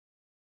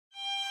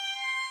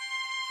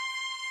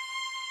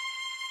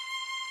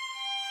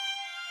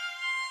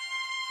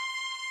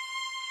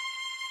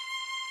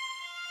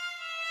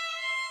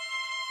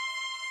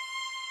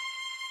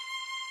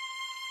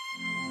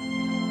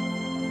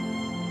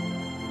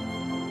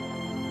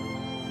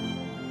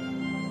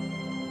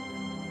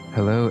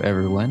Hello,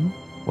 everyone.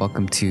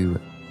 Welcome to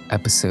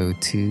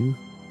episode 2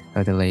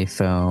 of the Lay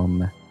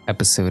Film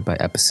episode by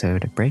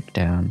episode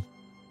breakdown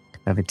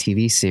of a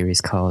TV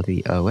series called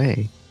The OA,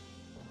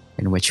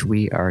 in which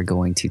we are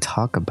going to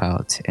talk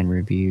about and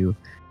review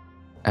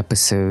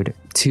episode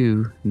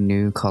 2,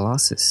 New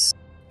Colossus.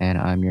 And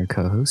I'm your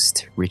co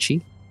host,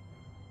 Richie.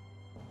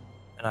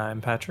 And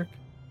I'm Patrick.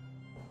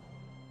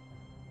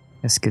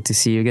 It's good to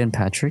see you again,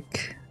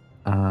 Patrick.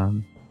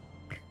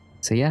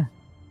 So, yeah,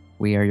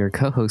 we are your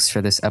co hosts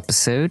for this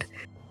episode.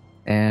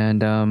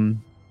 And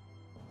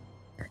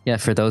yeah,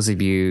 for those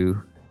of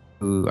you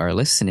who are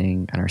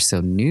listening and are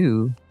still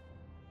new,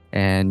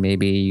 and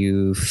maybe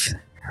you've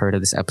heard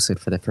of this episode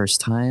for the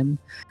first time,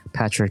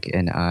 Patrick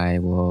and I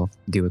will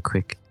do a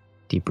quick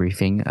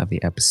debriefing of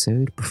the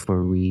episode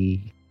before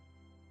we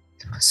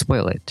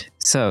spoil it.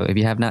 So if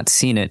you have not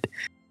seen it,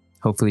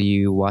 hopefully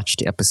you watched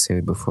the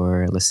episode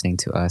before listening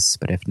to us.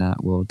 But if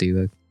not, we'll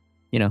do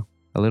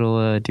a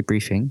little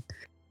debriefing.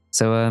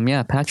 So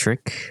yeah,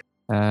 Patrick,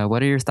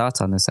 what are your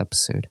thoughts on this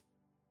episode?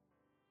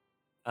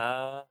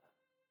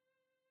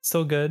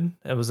 Still good.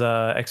 It was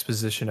a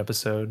exposition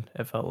episode.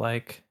 It felt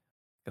like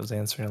it was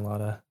answering a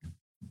lot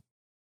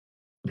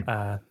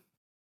of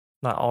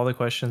not all the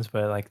questions,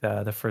 but like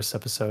the first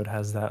episode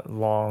has that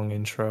long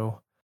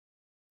intro,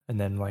 and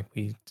then like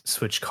we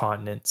switch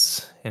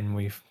continents and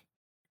we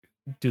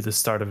do the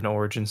start of an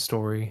origin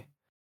story,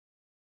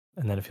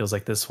 and then it feels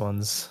like this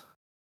one's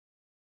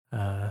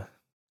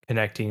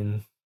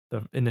connecting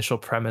the initial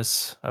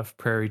premise of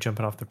Prairie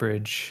jumping off the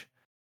bridge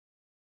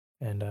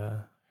and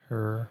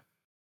her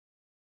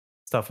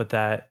stuff with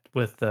that,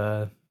 with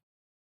the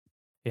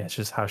it's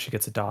just how she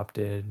gets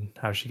adopted,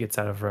 how she gets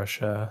out of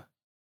Russia.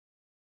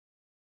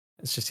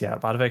 It's just a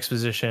lot of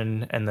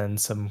exposition and then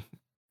some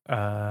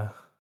uh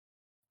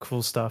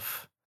cool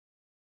stuff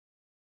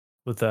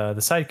with the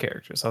side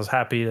characters. I was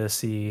happy to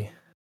see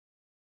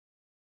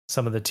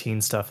some of the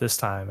teen stuff this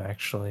time,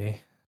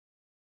 actually,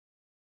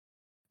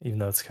 even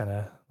though it's kind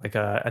of like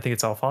I think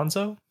it's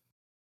Alfonso.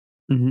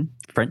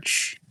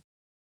 French.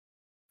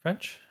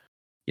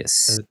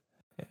 Yes.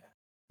 Yeah.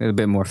 A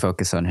bit more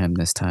focus on him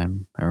this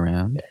time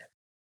around. Yeah.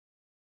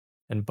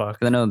 And Buck.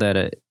 I know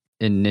that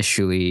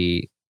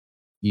initially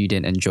you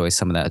didn't enjoy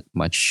some of that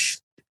much,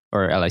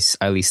 or at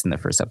least in the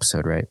first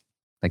episode, right?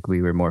 Like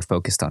we were more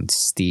focused on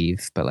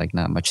Steve, but like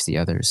not much the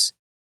others.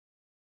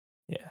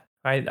 Yeah,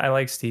 I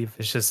like Steve.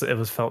 It's just it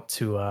was felt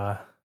too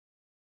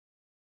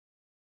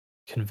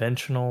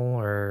conventional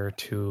or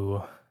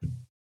too. I'm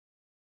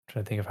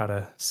trying to think of how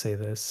to say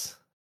this.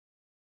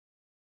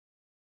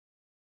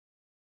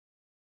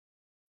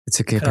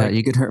 It's okay, Pat.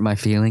 You could hurt my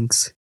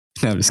feelings.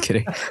 No, I'm just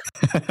kidding.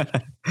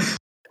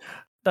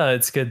 No,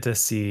 it's good to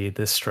see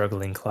this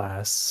struggling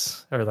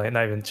class, or like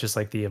not even just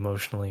like the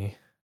emotionally,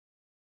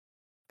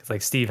 because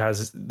like Steve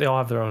they all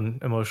have their own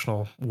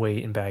emotional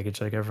weight and baggage,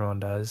 like everyone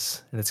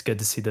does, and it's good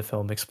to see the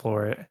film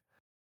explore it.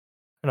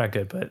 Or not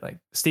good, but like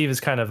Steve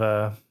is kind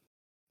of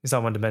he's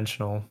not one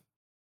dimensional,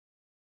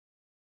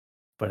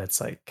 but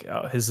it's like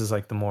his is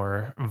like the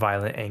more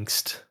violent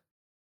angst,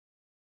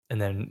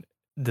 and then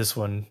this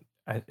one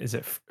is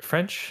it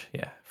French?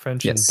 Yeah,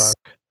 French and Yes.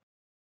 Buck.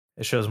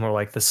 It shows more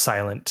like the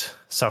silent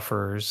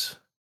sufferers.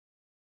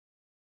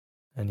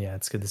 And yeah,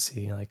 it's good to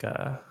see like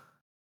the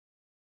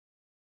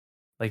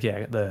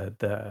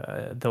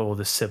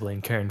oldest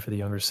sibling caring for the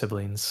younger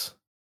siblings.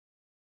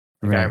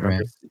 Like I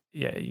remember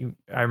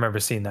I remember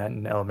seeing that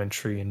in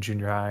elementary and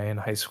junior high and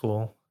high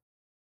school.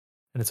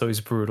 And it's always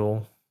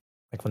brutal.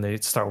 Like when they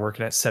start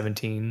working at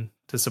 17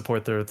 to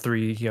support their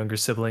 3 younger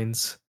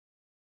siblings.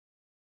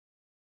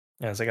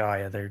 And it's like, oh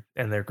yeah,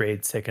 their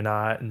grades take a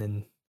knot, and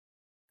then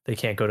they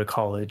can't go to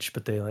college,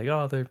 but they like,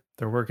 oh,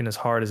 they're working as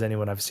hard as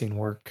anyone I've seen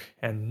work.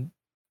 And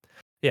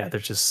yeah, they're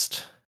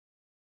just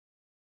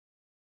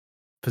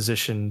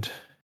positioned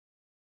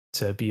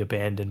to be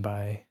abandoned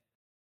by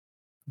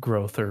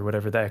growth or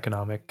whatever the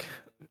economic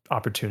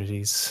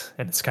opportunities,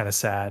 and it's kind of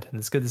sad. And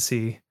it's good to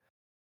see.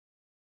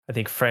 I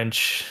think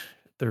French,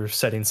 they're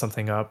setting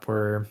something up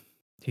where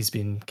he's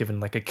being given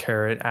like a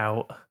carrot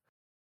out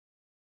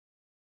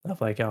of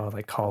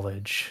like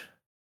college,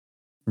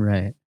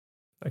 right,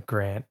 a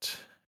grant,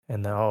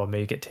 and then it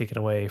may get taken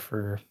away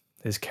for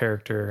his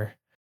character.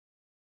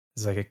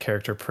 Is like a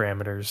character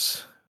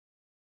parameters.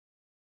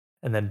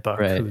 And then Buck,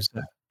 right. who's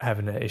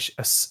having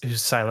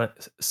who's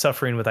silent,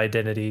 suffering with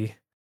identity,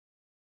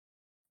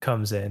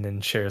 comes in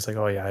and shares like,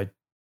 oh yeah,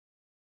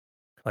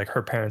 like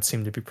her parents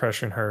seem to be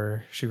pressuring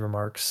her, she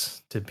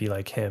remarks, to be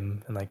like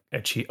him and like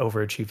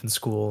overachieve in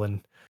school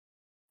and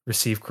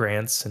receive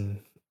grants and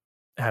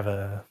have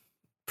a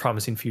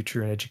promising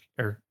future in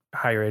or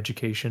higher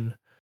education.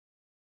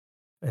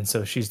 And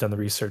so she's done the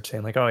research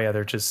saying like, oh yeah,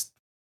 they're just,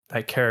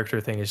 that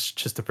character thing is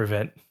just to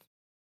prevent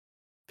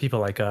people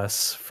like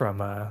us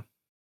from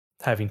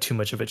having too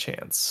much of a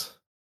chance.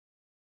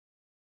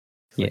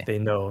 Like they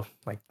know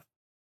like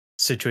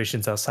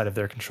situations outside of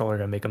their control are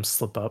gonna make them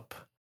slip up,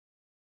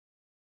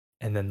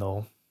 and then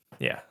they'll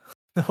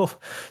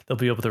they'll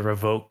be able to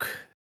revoke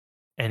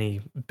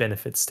any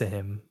benefits to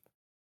him.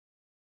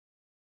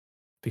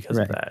 because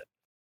of Right. that.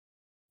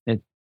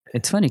 It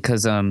it's funny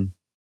because although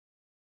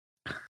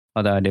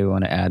I do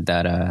want to add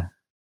that I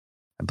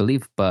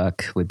believe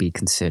Buck would be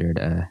considered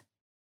a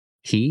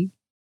he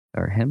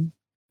or him,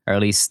 or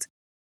at least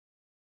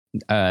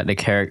the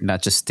character,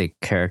 not just the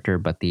character,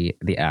 but the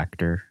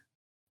actor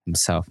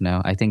himself.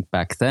 Now, I think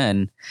back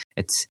then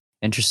it's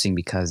interesting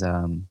because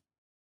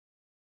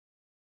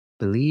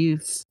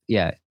believe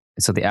yeah,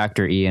 so the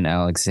actor Ian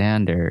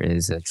Alexander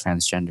is a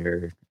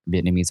transgender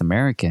Vietnamese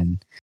American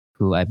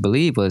who I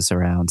believe was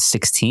around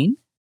 16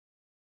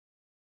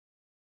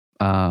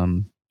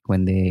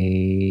 when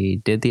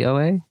they did the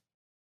OA.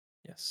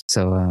 Yes.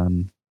 So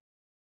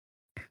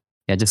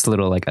yeah, just a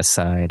little like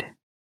aside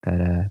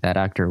that that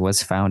actor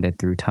was founded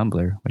through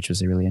Tumblr, which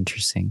was really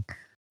interesting.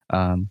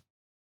 Um,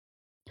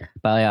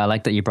 but yeah, I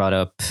like that you brought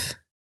up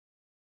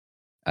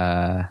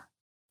uh,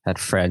 that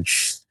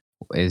French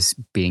is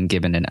being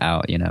given an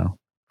out, you know,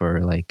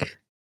 for like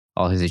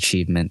all his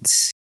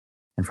achievements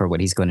and for what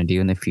he's going to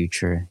do in the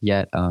future.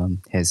 Yet,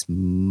 his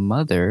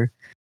mother,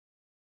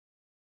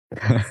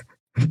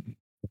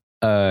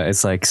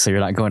 it's like, so you're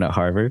not going to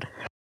Harvard.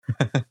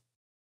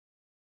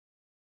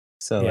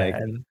 So Yeah, like,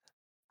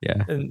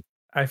 yeah, and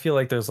I feel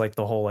like there's like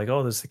the whole like,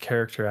 oh, there's the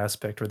character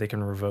aspect where they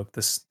can revoke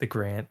the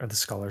grant or the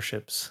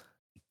scholarships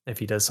if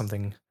he does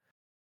something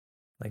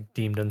like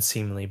deemed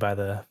unseemly by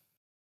the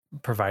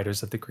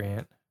providers of the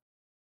grant.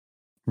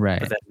 But right,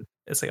 then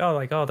it's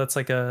like, oh,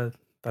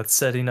 that's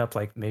setting up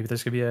like maybe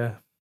there's gonna be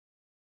a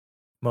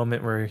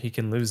moment where he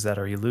can lose that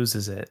or he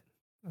loses it.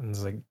 And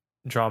it's like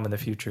drama in the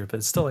future. But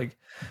it's still like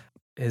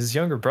his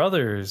younger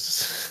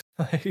brothers.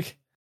 Like,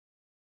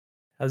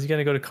 how's he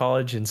gonna go to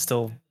college and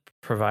still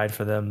provide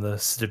for them the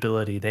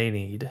stability they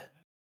need?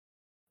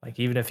 Like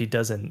even if he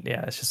doesn't,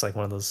 yeah, it's just like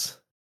one of those,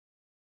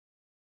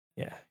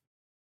 yeah.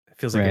 It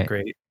feels like a right.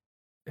 great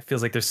it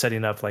feels like they're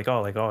setting up like,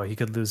 oh, he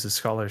could lose his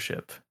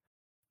scholarship.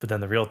 But then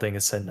the real thing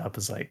is setting up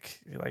is like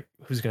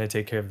who's gonna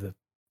take care of the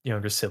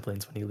younger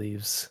siblings when he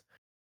leaves?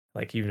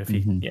 Like even if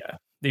he Hmm. yeah,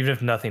 even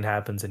if nothing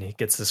happens and he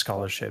gets the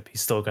scholarship,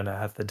 he's still gonna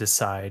have to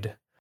decide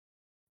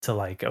to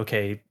like,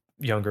 okay,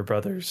 younger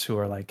brothers who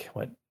are like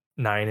what,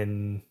 9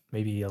 and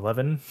maybe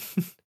 11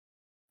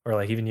 or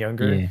like even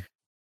younger. Yeah,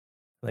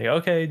 Like,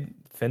 okay,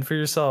 fend for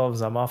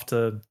yourselves. I'm off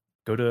to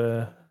go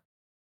to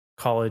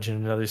college in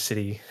another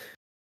city,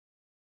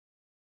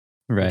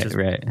 which right, is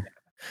right.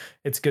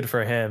 it's good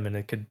for him and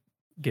it could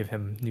give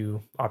him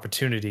new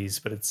opportunities,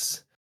 but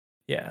it's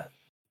yeah,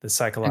 the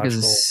psychological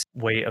Because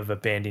weight of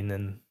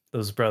abandoning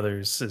those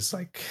brothers is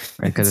like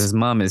right, because it's his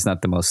mom is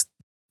not the most,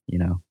 you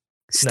know, no,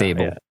 yeah.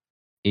 stable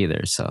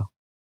either. So,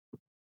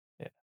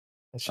 Yeah.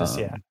 It's just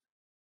yeah.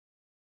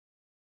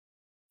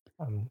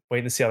 um, I'm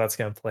waiting to see how that's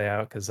gonna play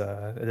out because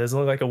it doesn't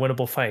look like a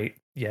winnable fight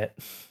yet.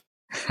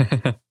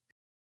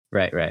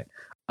 right, right.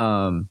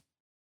 Um,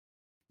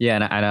 yeah,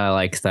 and I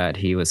like that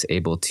he was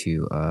able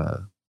to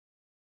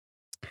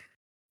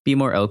be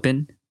more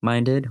open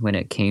minded when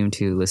it came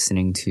to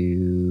listening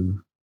to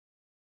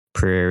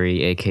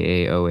Prairie,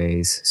 aka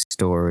OA's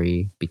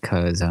story,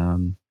 because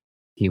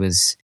he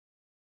was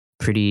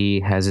pretty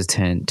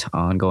hesitant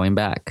on going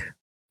back,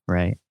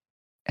 right?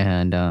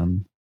 And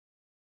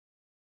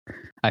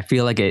I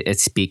feel like it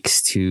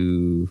speaks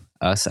to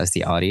us as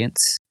the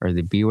audience or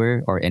the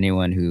viewer or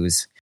anyone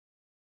who's,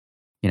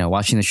 you know,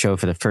 watching the show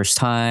for the first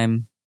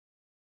time.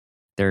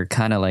 They're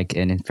kind of like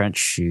in French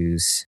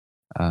shoes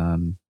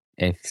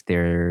if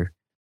they're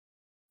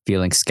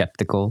feeling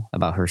skeptical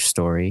about her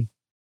story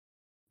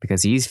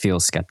because he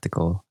feels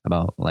skeptical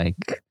about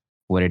like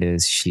what it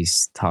is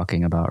she's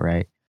talking about,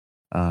 right?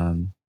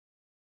 Um,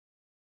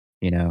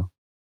 you know,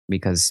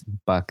 because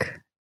Buck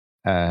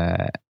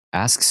uh,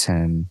 asks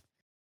him,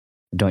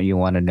 "Don't you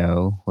want to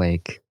know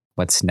like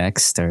what's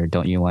next, or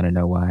don't you want to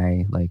know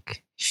why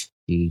like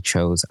she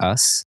chose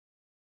us?"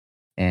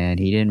 And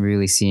he didn't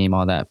really seem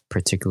all that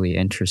particularly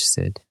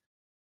interested,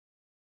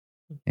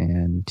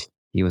 and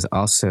he was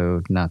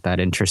also not that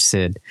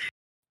interested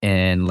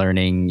in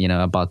learning, you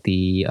know, about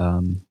the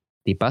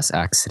bus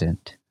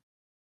accident,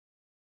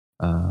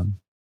 um,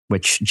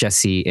 which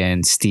Jesse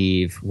and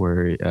Steve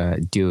were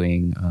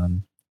doing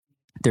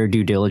their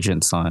due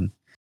diligence on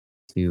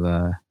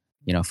to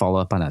you know follow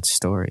up on that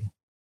story.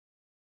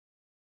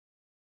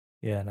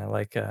 Yeah, and I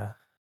like that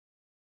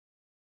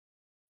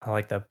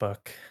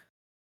Buck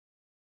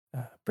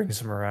brings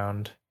him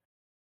around,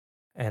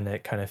 and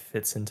it kind of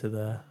fits into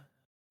the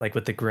like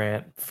with the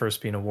grant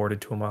first being awarded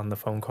to him on the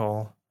phone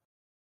call.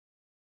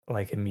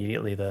 Like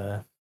immediately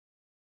the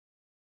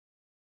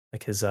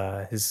like his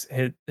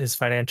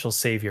financial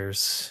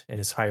saviors in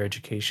his higher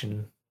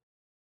education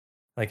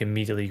like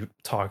immediately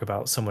talk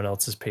about someone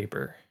else's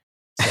paper.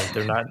 It's like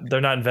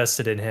they're not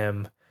invested in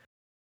him,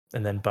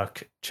 and then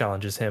Buck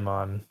challenges him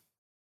on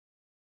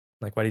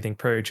like, why do you think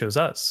Prairie chose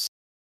us?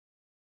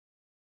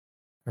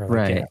 Or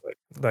like, yeah, Right.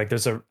 like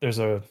there's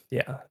a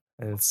yeah,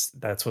 and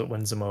that's what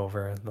wins him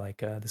over. Like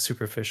the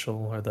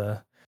superficial or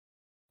the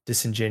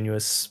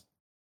disingenuous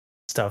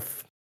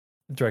stuff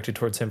directed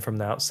towards him from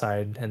the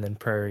outside, and then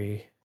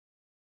Prairie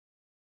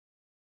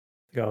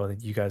go,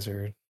 you guys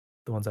are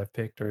the ones I've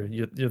picked, or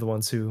you're the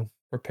ones who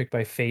were picked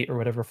by fate or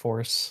whatever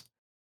force.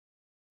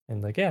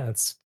 And like, yeah,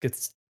 it's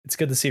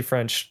good to see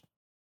French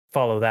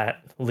follow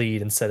that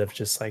lead instead of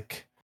just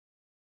like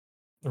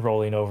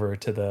rolling over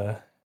to the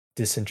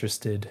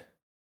disinterested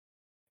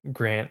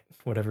Grant,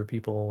 whatever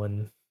people,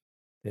 and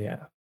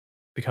yeah,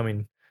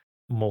 becoming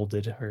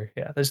molded. Or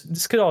yeah,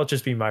 this could all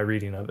just be my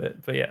reading of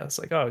it, but yeah, it's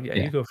like, oh yeah,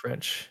 you Yeah. go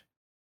French.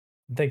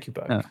 Thank you,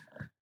 Buck. No,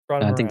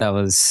 Brought him I think around.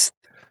 that was.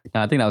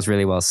 No, I think that was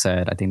really well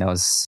said. I think that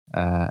was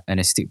an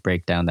astute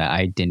breakdown that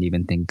I didn't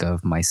even think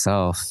of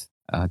myself.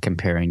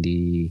 Comparing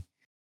you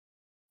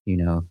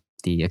know,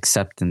 the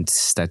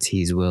acceptance that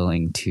he's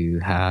willing to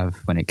have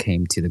when it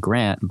came to the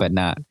grant, but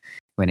not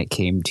when it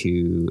came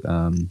to,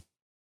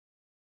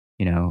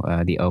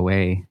 the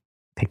OA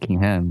picking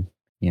him,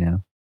 you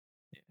know?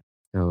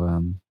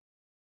 So,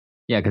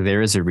 yeah, because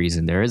there is a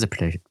reason. There is a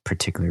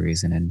particular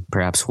reason, and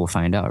perhaps we'll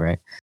find out, right?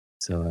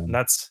 So, And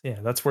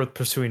that's worth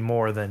pursuing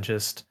more than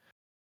just,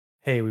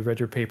 hey, we read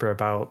your paper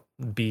about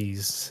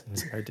bees. And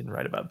it's like, I didn't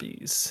write about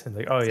bees. And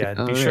like, oh it's like,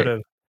 yeah, all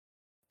right.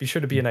 be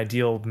sure to be an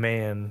ideal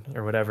man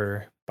or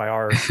whatever by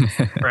our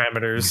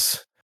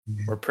parameters.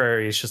 Or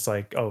prairie is just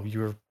like, oh,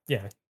 you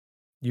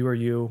are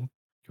you.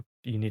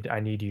 You need I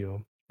need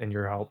you and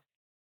your help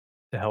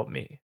to help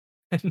me.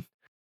 Yeah,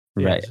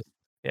 Right. it's just,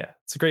 yeah,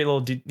 it's a great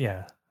little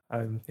yeah.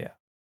 Yeah.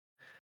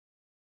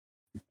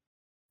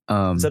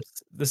 Um,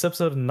 This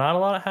episode, not a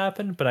lot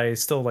happened, but I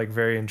still like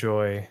very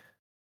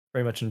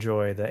much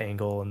enjoy the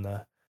angle and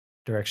the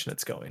direction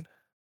it's going.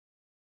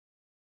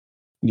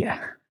 yeah.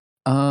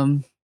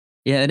 Um,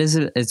 yeah, it is.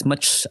 It's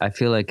much. I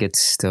feel like it's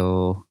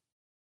still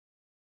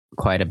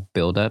quite a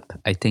build up.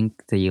 I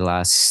think the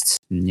last,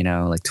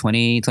 like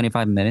 20,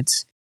 25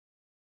 minutes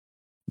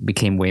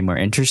became way more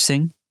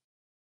interesting.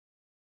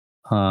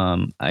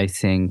 I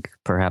think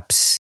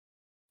perhaps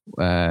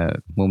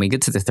when we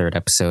get to the third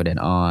episode and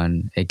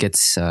on, it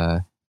gets,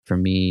 for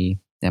me,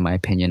 in my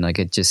opinion, like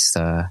it just,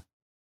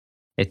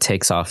 it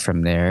takes off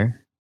from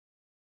there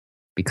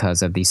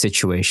because of the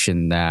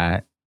situation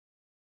that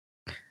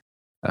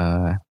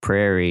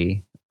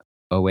Prairie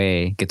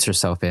OA gets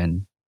herself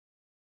in.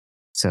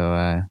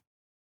 So,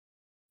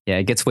 yeah,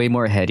 it gets way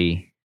more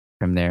heady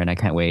from there, and I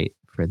can't wait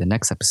for the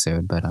next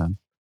episode. But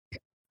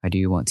I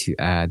do want to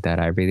add that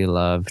I really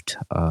loved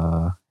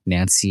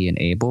Nancy and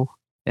Abel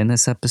in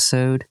this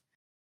episode.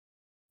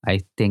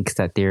 I think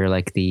that they're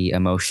like the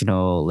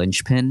emotional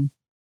linchpin,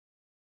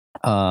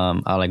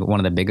 are like one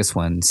of the biggest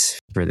ones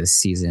for this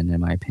season,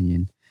 in my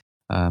opinion.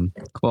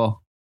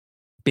 Well,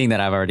 being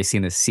that I've already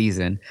seen this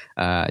season,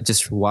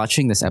 just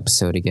watching this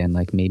episode again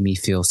like made me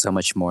feel so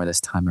much more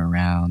this time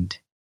around.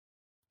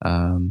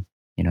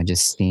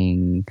 Just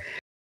seeing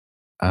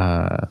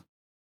uh,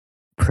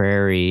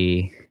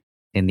 Prairie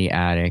in the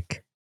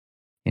attic,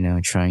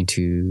 trying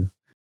to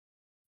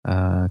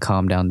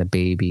calm down the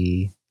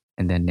baby,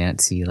 and then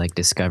Nancy like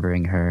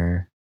discovering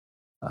her,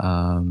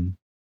 um,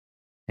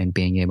 and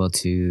being able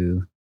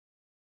to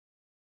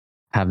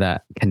have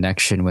that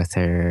connection with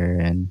her.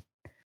 And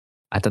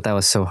I thought that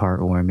was so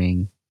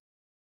heartwarming.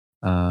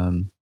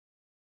 Um,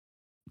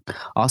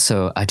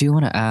 Also, I do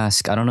want to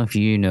ask, I don't know if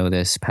you know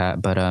this,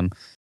 Pat, but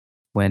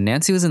when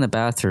Nancy was in the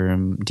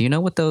bathroom, do you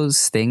know what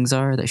those things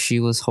are that she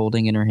was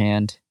holding in her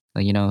hand?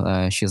 Like,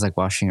 she was like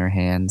washing her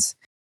hands,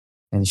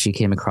 and she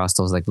came across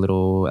those like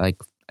little, like,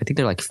 I think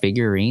they're like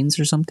figurines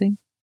or something.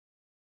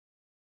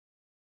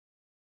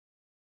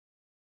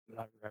 I'm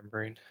not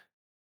remembering.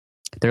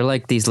 They're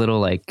like these little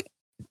like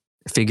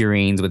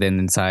figurines within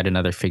inside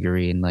another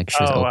figurine. Like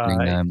she was Oh,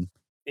 opening them.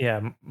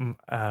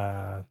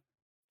 yeah.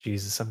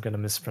 Jesus, I'm gonna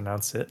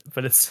mispronounce it,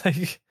 but it's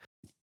like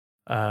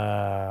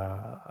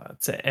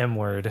it's an M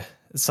word.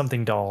 It's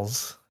something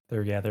dolls.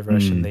 They're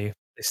Russian. Mm, They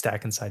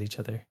stack inside each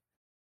other.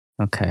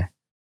 okay.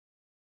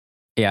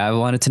 Yeah, I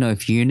wanted to know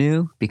if you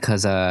knew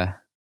because I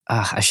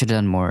should have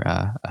done more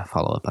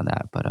follow up on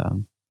that. But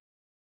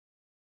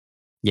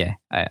yeah,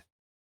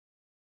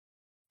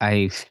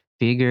 I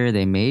figure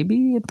they may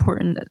be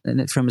important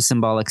from a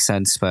symbolic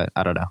sense, but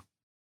I don't know.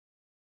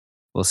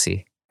 We'll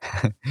see.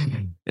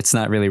 It's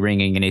not really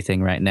ringing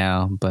anything right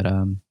now, but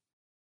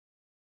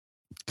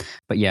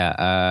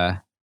yeah,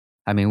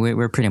 I mean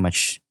we're pretty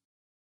much,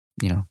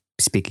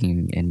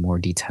 speaking in more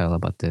detail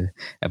about the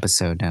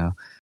episode now.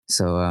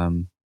 So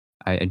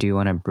I do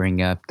want to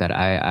bring up that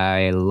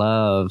I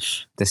love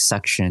the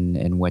section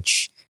in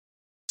which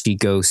she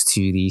goes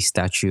to the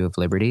Statue of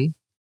Liberty,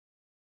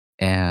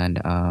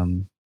 and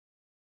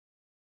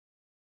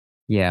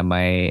yeah,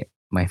 my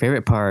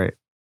favorite part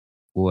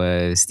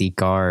was the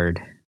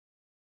guard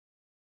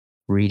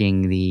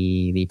reading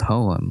the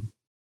poem,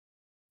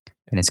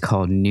 and it's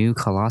called New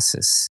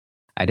Colossus.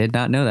 I did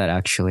not know that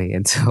actually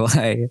until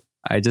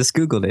I just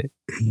googled it,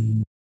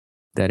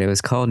 that it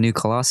was called New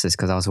Colossus,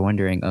 because I was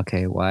wondering,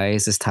 okay, why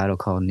is this title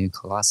called New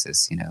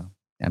Colossus?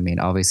 I mean,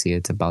 obviously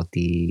it's about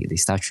the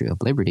Statue of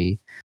Liberty,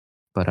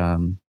 but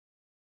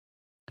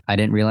I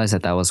didn't realize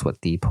that that was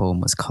what the poem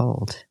was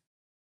called,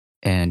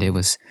 and it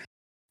was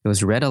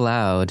read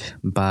aloud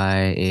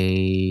by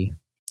a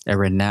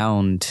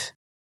renowned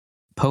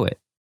poet.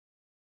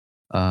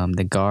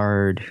 The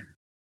guard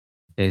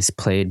is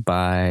played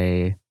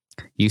by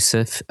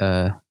Yusuf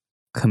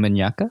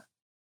Kumanyaka.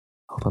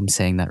 Hope I'm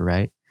saying that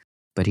right.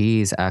 But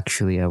he's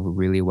actually a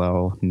really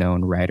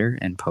well-known writer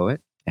and poet,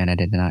 and I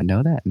did not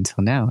know that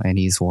until now. And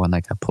he's won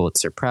like a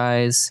Pulitzer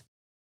Prize,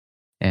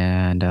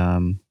 and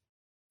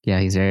yeah,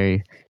 he's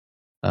very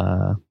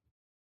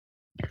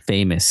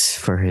famous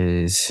for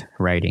his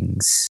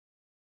writings.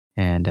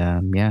 And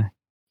yeah,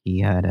 he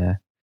had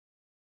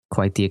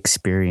quite the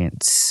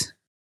experience.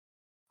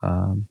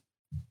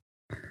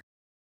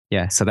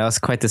 Yeah, so that was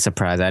quite the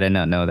surprise. I did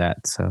not know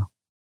that. So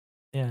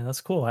Yeah,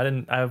 that's cool.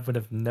 I would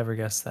have never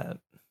guessed that.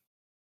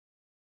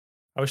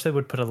 I wish they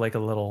would put a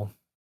little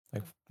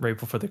like right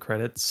before the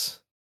credits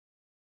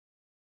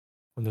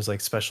when there's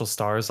like special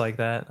stars like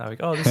that. I'm like,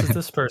 oh, this is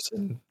this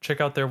person.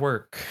 Check out their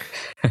work.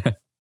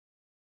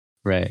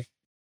 right.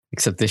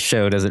 Except this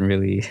show doesn't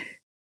really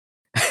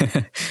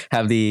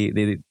have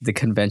the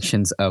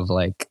conventions of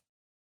like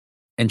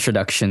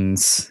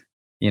introductions.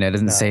 It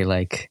doesn't No, say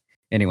like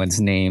anyone's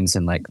names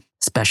and like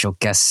special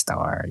guest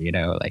star,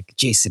 like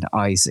Jason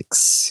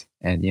Isaacs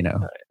and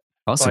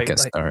also like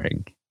guest like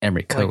starring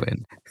Emery like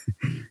Cohen.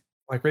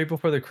 like right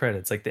before the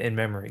credits, like the in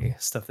memory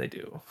stuff they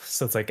do.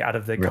 So it's like out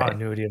of the Right.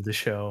 continuity of the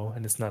show,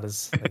 and it's not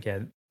as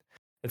again,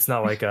 it's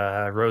not like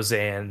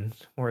Roseanne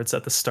where it's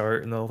at the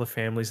start and all the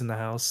families in the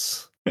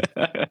house.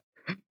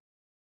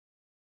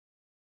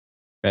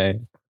 Right.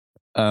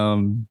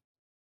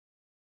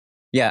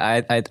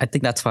 Yeah, I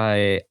think that's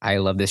why I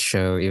love this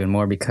show even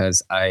more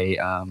because I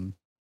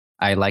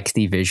like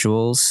the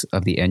visuals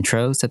of the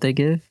intros that they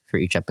give for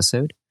each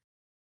episode.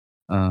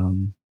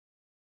 Um,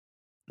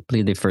 I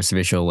believe the first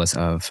visual was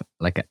of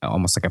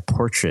almost like a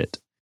portrait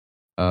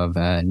of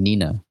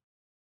Nina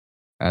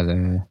as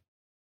a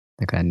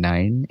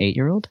 8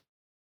 year old.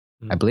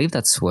 I Mm. believe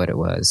that's what it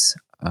was.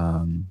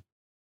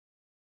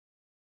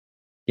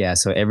 Yeah,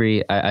 so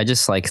I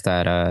just like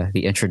that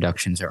the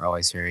introductions are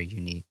always very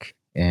unique,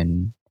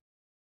 and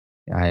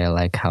I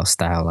like how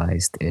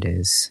stylized it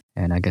is,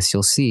 and I guess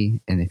you'll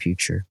see in the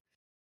future.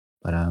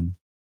 But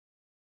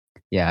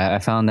yeah, I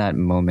found that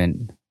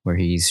moment where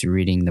he's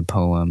reading the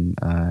poem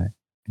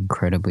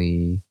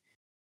incredibly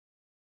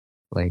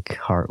like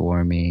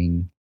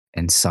heartwarming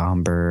and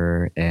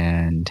somber,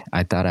 and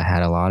I thought it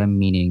had a lot of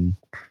meaning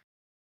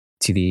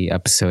to the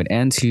episode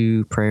and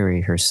to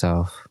Prairie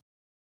herself.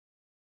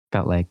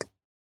 Felt like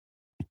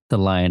the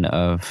line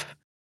of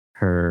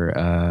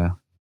her,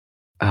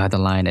 the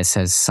line it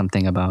says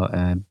something about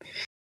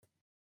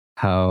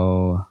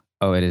how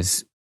it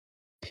is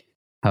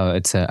how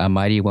it's a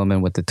mighty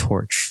woman with a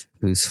torch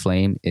whose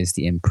flame is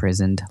the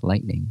imprisoned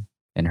lightning,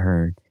 and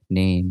her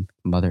name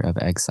Mother of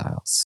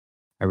Exiles.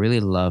 I really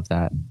love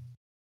that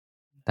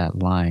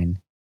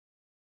line,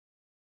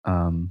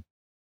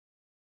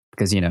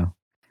 because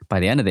by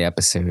the end of the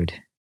episode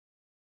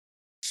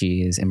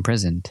she is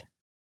imprisoned.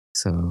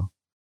 So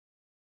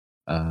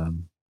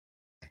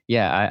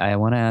yeah, I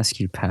want to ask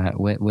you, Pat,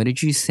 what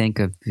did you think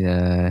of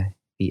the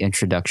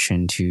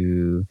introduction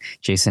to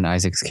Jason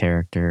Isaacs'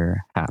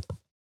 character Hap?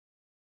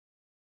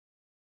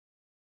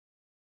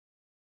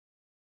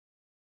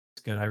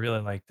 It's good. I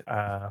really liked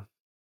the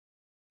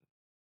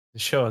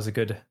show has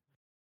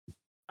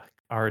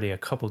already a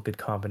couple good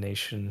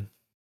combination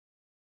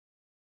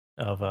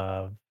of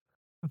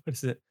what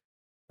is it?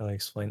 I'll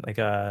explain. Like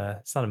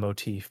it's not a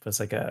motif, but it's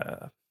like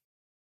a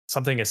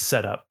something is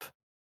set up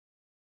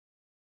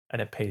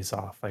and it pays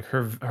off. Like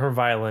her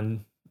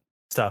violin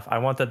stuff. I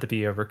want that to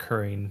be a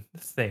recurring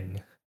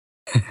thing.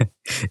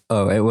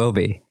 Oh, it will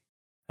be.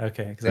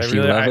 Okay, because If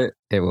you love it,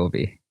 it will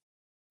be.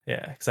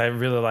 yeah, because I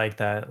really like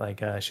that.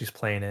 Like she's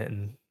playing it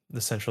in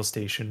the central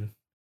station.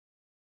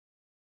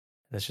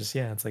 And it's just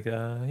yeah, it's like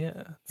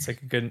it's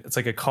like a good, it's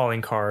like a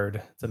calling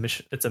card. It's a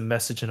mission. It's a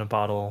message in a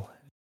bottle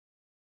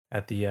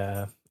at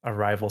the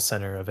arrival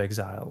center of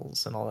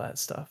exiles and all that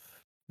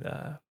stuff.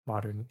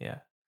 Modern, yeah,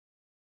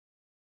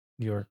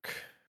 New York.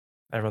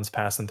 Everyone's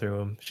passing through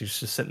them. She's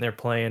just sitting there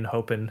playing,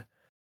 hoping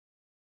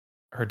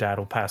her dad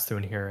will pass through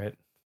and hear it.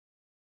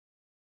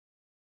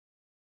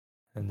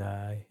 And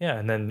yeah,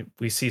 and then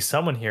we see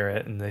someone hear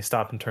it, and they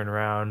stop and turn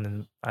around.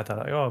 And I thought,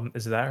 like, oh,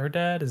 is that her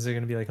dad? Is there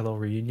going to be like a little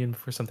reunion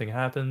before something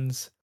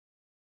happens?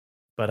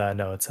 But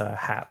no, it's a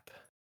Hap.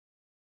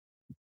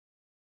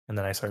 And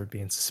then I started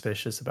being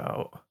suspicious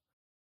about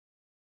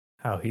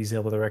how he's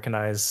able to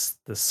recognize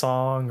the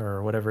song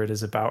or whatever it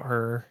is about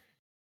her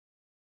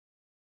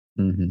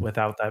Hmm.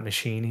 without that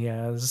machine he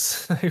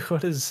has. Like,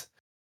 what is?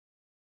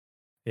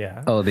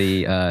 Yeah, Oh,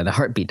 the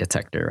heartbeat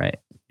detector, right?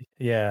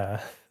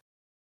 yeah.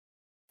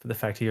 But the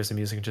fact he hears the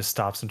music and just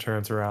stops and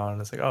turns around,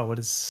 and it's like, oh, what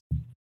is?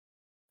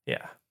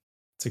 Yeah,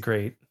 it's a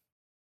great.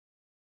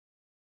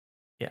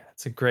 Yeah,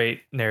 it's a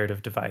great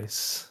narrative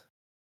device.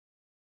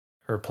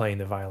 Her playing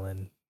the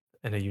violin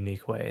in a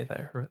unique way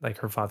that like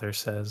her father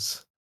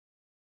says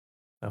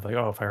of like,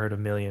 oh, if I heard a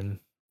million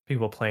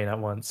people playing at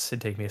once,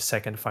 it'd take me a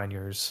second to find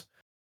yours.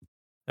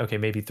 Okay,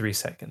 maybe 3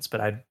 seconds,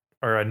 but I'd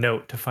or a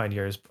note to find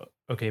yours.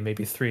 Okay,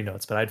 maybe 3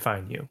 notes, but I'd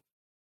find you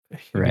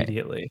Right.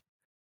 immediately.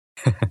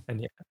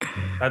 And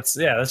that's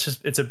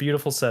just it's a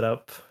beautiful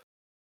setup,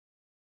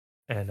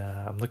 and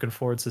I'm looking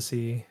forward to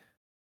see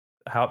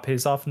how it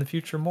pays off in the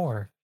future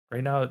more.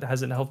 Right now, it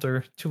hasn't helped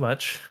her too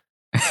much.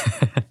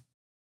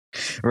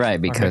 Right, Our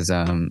next, because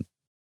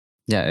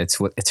yeah,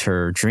 it's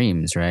her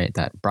dreams, right,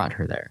 that brought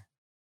her there.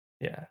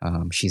 yeah,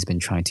 She's been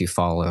trying to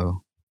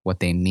follow what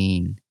they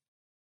mean,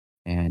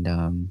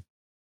 and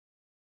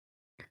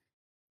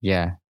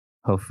yeah,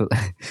 hopefully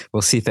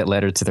we'll see if it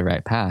led her to the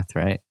right path,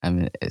 right? I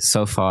mean,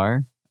 so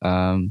far,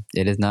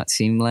 it does not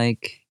seem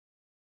like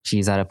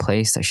she's at a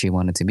place that she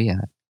wanted to be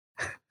at.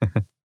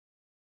 but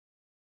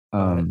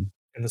um,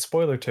 in the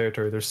spoiler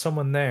territory, there's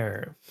someone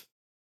there.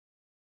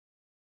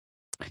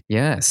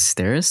 yes,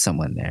 there is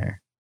someone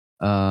there.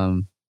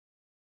 Um,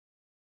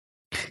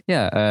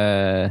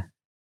 yeah.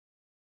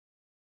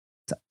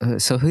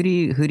 So who do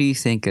you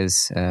think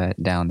is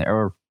down there?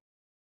 Or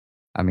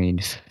I mean,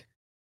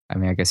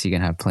 I guess you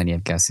can have plenty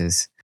of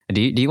guesses.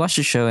 Do you watch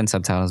the show in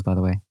subtitles, by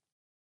the way?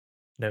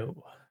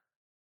 No,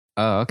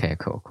 Oh, okay,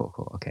 cool.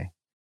 Okay.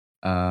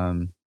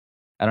 Um,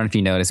 I don't know if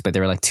you noticed, but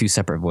there were like two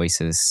separate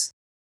voices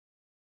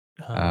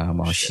oh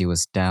while shit. she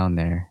was down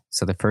there.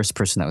 So the first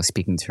person that was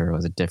speaking to her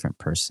was a different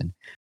person.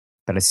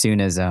 But as soon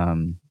as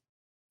the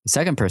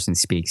second person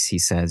speaks, he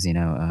says,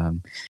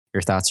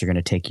 your thoughts are going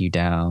to take you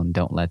down.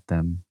 Don't let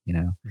them.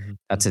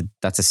 That's a Mhm.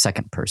 that's a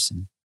second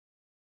person.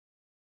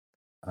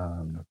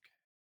 Um, Okay.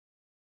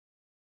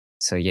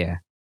 so yeah,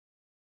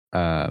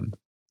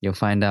 you'll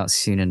find out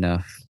soon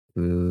enough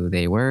who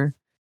they were.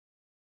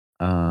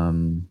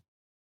 Um,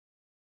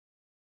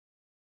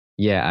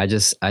 yeah, I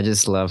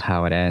just love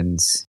how it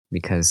ends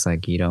because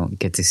like you don't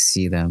get to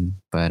see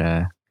them, but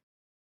Yeah,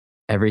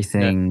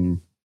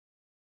 everything.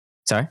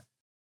 Sorry.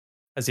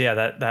 as yeah,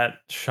 that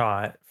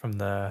shot from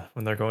the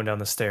when they're going down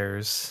the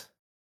stairs.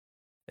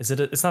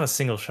 It's not a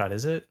single shot,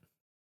 is it?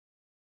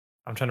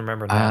 I'm trying to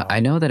remember I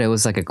now. know that it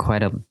was like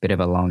quite a bit of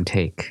a long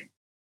take,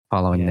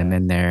 following them Yeah,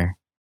 in there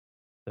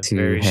the to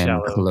very him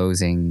shallow.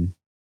 closing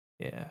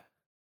Yeah,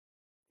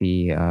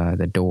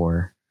 the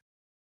door.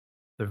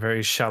 the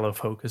very shallow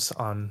focus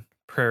on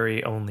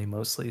prairie only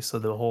mostly. So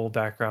the whole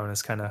background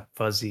is kind of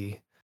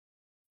fuzzy,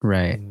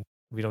 Right. and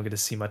we don't get to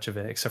see much of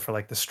it except for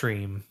like the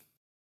stream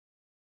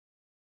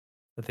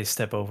that they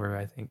step over,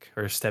 I think,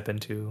 or step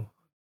into.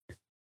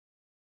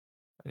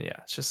 And yeah,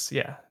 it's just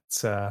yeah,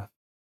 it's a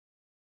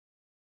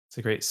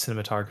great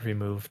cinematography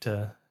move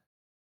to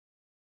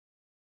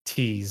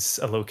tease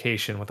a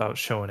location without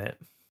showing it.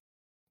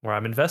 Where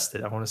I'm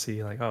invested. I want to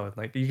see like oh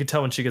like you can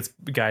tell when she gets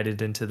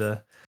guided into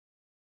the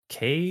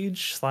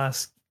cage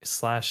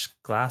slash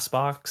glass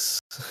box.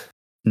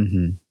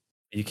 Hmm.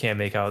 You can't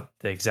make out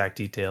the exact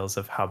details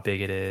of how big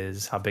it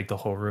is, how big the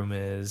whole room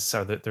is.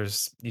 Or that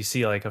there's you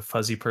see like a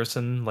fuzzy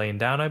person laying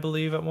down, I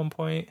believe, at one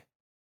point.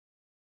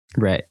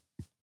 Right.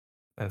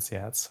 That's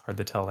yeah, it's hard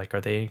to tell. Like,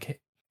 are they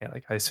yeah,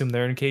 like I assume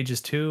they're in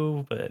cages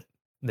too, but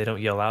they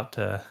don't yell out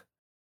to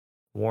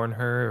warn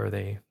her, or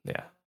they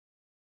yeah.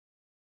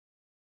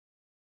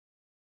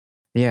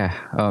 Yeah.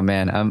 Oh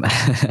man.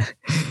 I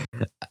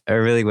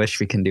really wish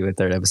we can do a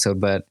third episode,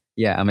 but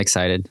yeah, I'm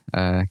excited.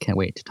 Can't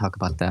wait to talk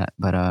about that.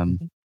 But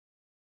Mhm.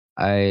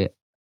 I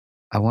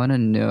I want to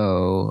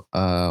know,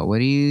 what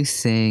do you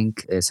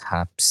think is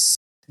Hap's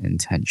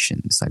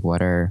intentions? Like,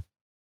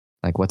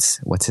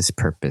 what's his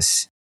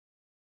purpose?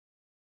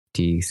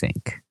 Do you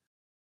think?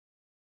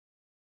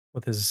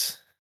 With his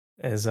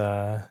his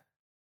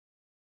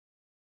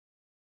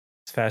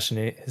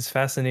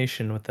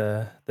fascination with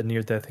the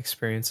near death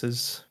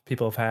experiences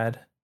people have had,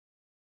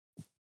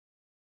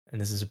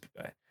 and this is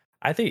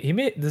I think he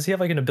may does he have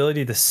like an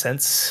ability to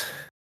sense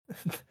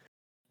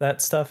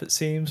that stuff? It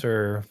seems,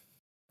 or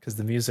because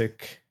the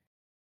music,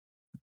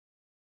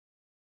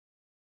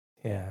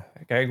 yeah.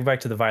 I go back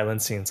to the violin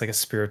scene. It's like a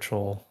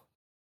spiritual,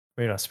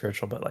 maybe not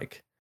spiritual, but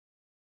like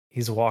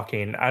he's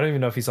walking. I don't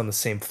even know if he's on the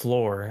same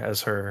floor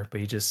as her, but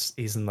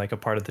he's in like a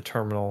part of the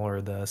terminal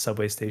or the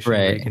subway station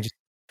where Right.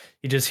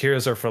 he just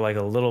hears her for like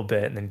a little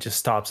bit and then just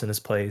stops in his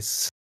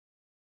place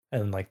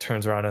and like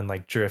turns around and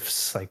like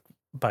drifts like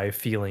by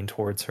feeling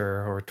towards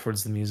her or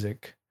towards the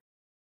music.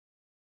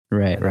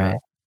 Right. And Right.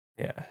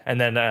 yeah. And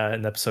then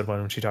in episode 1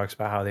 when she talks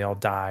about how they all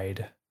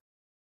died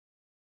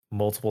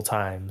multiple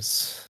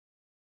times.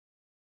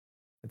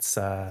 It's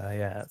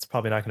yeah, it's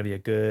probably not going to be a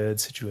good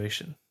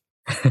situation.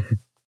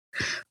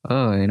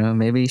 Oh,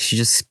 maybe she's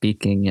just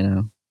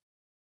speaking,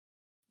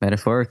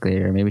 metaphorically,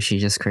 or maybe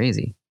she's just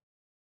crazy.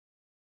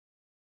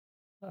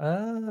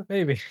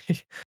 Maybe.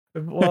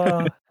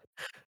 Well,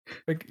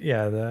 like,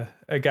 yeah, the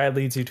a guy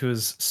leads you to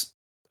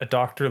a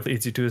doctor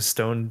leads you to his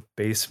stone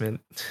basement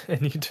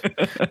and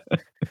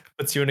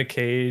puts you in a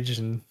cage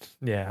and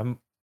yeah,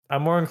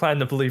 I'm more inclined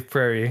to believe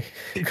Prairie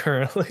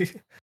currently.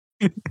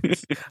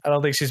 I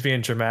don't think she's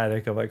being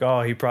dramatic of like,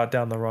 oh, he brought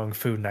down the wrong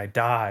food and I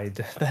died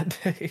that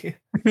day.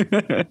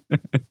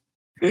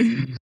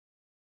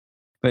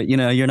 But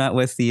you're not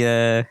with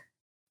the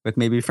with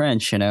maybe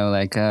French,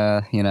 like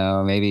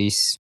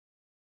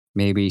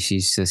maybe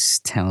she's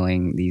just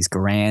telling these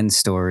grand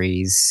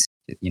stories,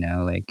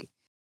 like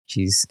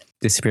She's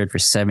disappeared for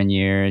 7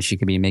 years. She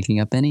could be making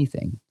up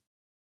anything.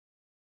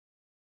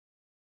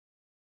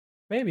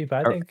 Maybe,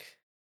 but I Or- think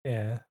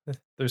yeah,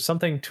 there's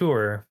something to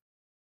her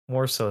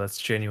more so that's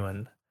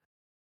genuine.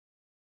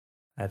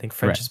 I think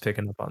French Right. is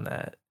picking up on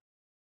that.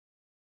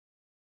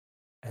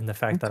 And the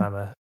fact that Okay. I'm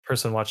a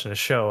person watching a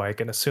show, I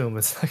can assume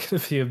it's not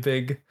going to be a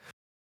big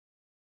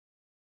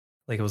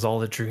like it was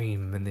all a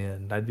dream in the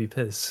end. I'd be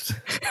pissed.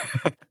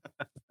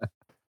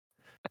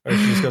 Or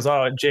she just goes,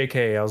 "Oh,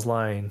 JK, I was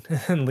lying,"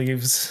 and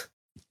leaves,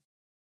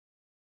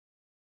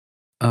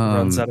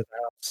 runs um, out of the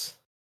house.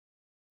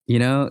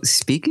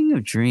 speaking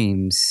of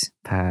dreams,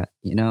 Pat,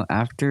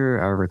 after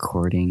our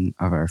recording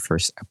of our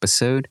first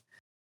episode,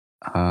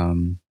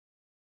 um,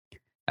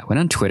 I went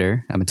on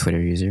Twitter. I'm a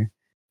Twitter user.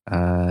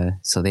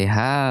 So they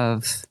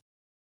have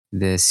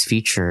this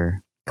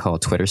feature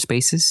called Twitter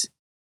Spaces.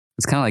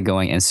 It's kind of like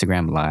going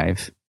Instagram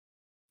live.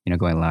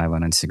 Going live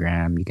on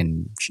Instagram. You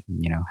can,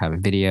 have a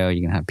video.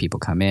 You can have people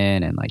come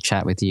in and like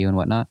chat with you and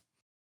whatnot.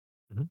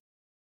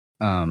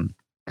 Mhm.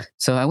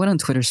 So I went on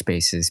Twitter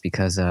Spaces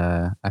because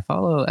I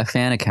follow a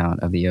fan account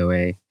of the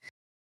OA,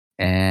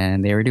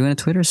 and they were doing a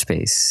Twitter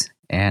Space,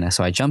 and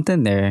so I jumped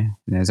in there,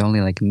 and there's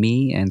only like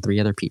me and 3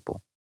 other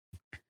people,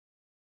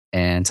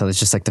 and so it's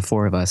just like the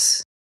 4 of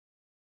us,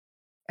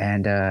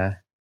 and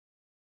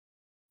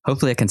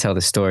hopefully I can tell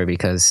the story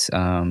because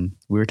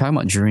we were talking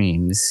about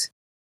dreams,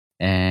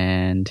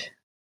 and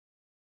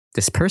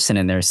this person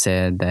in there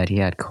said that he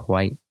had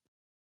quite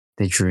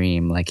the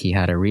dream, like he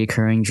had a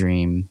recurring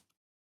dream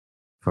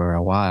for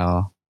a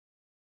while,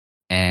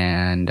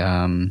 and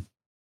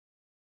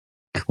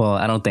well,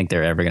 I don't think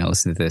they're ever gonna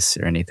listen to this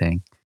or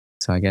anything,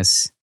 so I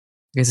guess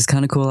it's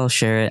kind of cool. I'll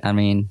share it. I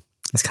mean,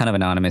 it's kind of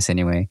anonymous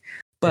anyway, Yeah,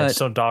 but just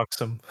don't dox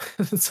them.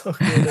 It's all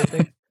good, I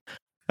think.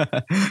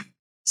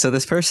 so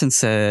this person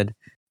said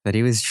that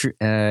he was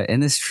in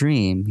this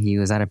dream. He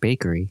was at a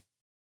bakery,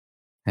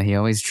 and he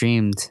always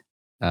dreamed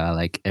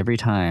like every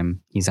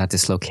time he's at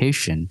this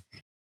location,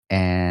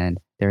 and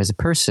there is a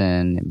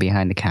person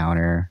behind the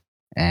counter,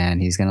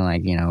 and he's gonna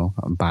like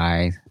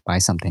buy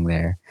something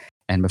there,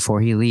 and before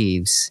he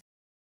leaves,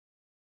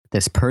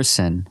 this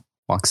person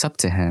walks up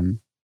to him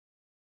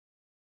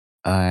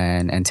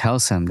and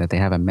tells him that they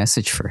have a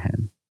message for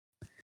him.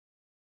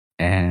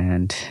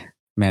 And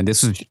man,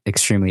 this was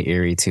extremely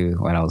eerie too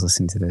when I was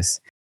listening to this.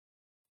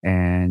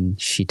 And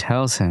she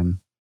tells him,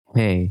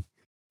 "Hey,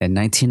 in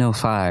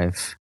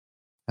 1905,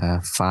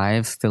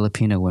 5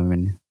 Filipino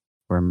women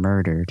were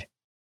murdered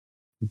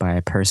by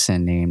a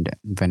person named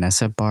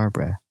Vanessa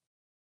Barbara."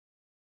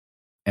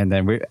 And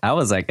then I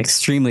was like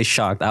extremely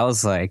shocked. I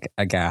was like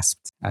aghast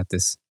at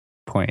this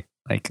point,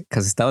 like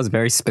because that was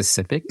very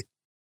specific.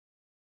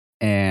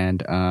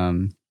 And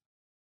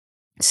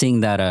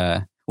seeing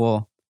that,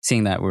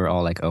 seeing that we're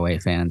all like OA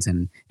fans,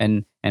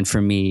 and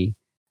for me,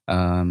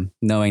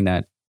 knowing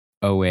that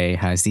OA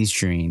has these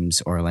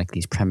dreams or like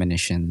these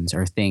premonitions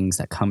or things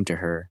that come to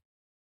her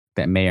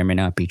that may or may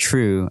not be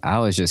true, I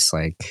was just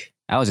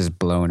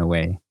blown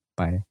away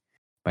by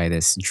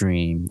this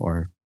dream,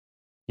 or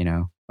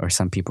or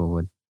some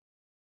people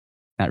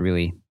not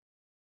really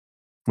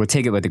would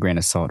take it with a grain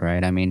of salt,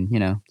 right? I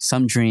mean,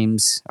 some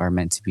dreams are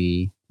meant to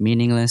be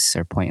meaningless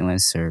or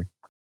pointless, or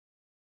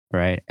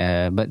right,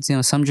 but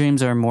some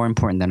dreams are more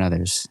important than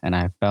others, and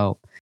I felt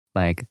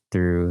like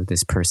through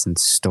this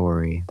person's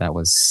story that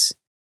was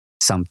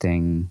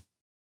something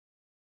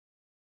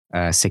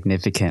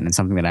significant and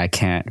something that I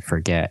can't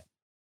forget.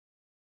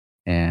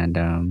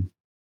 And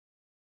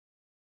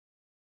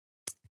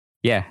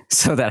yeah,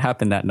 so that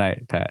happened that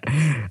night, Pat.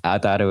 I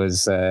thought it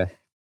was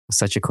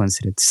such a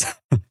coincidence.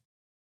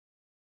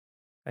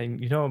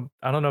 And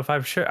I don't know if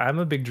I've shared. I'm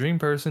a big dream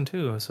person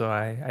too, so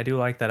I do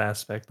like that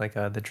aspect, like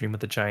the dream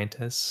with the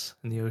giantess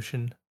in the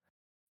ocean.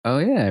 Oh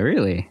yeah,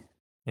 really?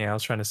 Yeah, I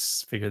was trying to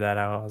figure that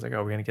out. I was like,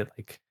 oh, we're gonna get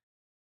like,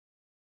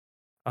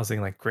 I was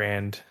thinking like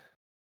grand,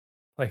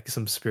 like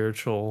some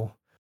spiritual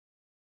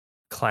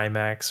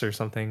climax or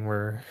something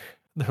where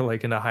they're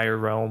like in a higher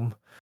realm,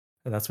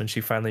 and that's when she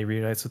finally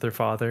reunites with her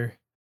father,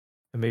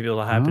 and maybe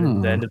it'll happen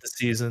in the Oh, end of the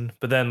season.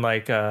 But then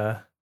like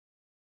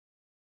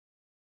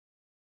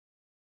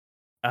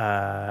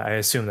I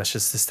assume that's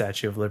just the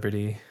Statue of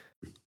Liberty.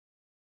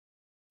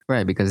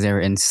 right, because they were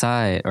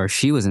inside, or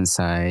she was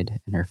inside,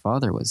 and her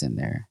father was in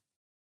there.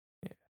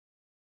 Yeah,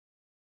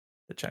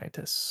 the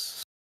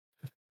giantess,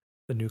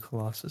 the new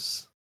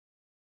Colossus.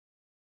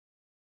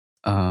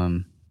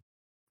 Um,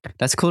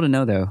 that's cool to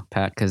know though,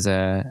 Pat, because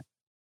I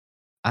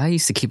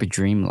used to keep a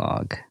dream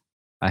log.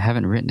 I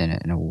haven't written in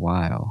it in a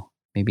while.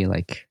 Maybe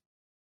like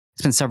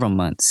it's been several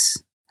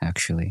months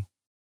actually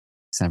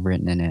since I've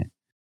written in it.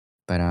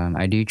 But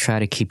I do try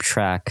to keep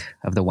track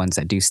of the ones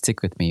that do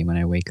stick with me when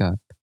I wake up.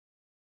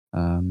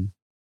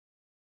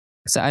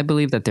 So I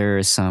believe that there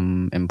is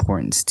some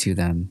importance to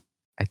them.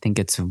 I think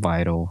it's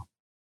vital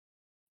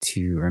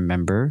to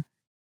remember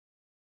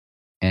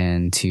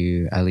and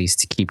to at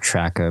least keep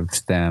track of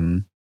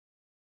them.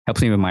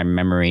 Helps me with my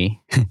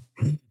memory,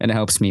 and it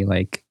helps me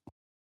like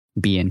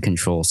be in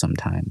control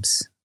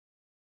sometimes.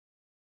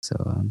 So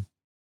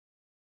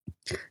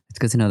it's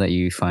good to know that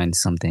you find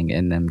something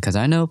in them, because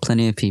I know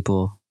plenty of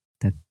people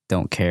that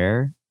don't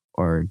care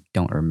or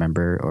don't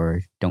remember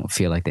or don't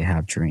feel like they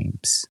have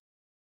dreams.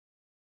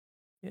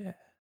 Yeah.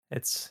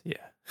 It's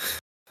yeah.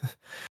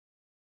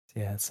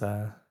 Yeah, it's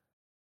yeah,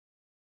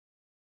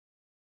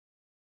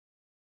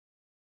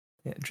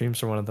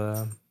 dreams are one of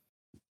the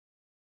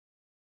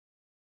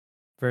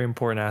very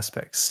important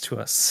aspects to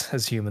us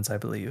as humans, I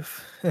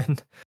believe.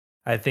 And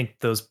I think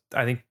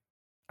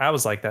I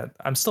was like that.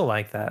 I'm still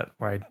like that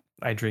where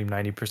I dream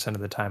 90% of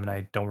the time and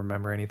I don't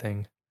remember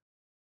anything.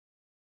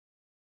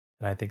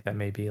 And I think that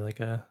may be like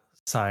a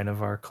sign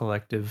of our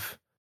collective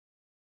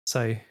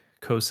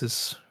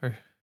psychosis or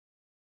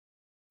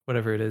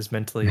whatever it is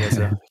mentally as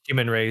a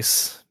human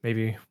race.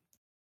 Maybe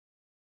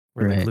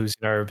we're like Right.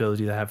 losing our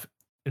ability to have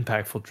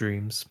impactful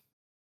dreams.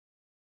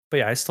 But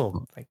yeah, I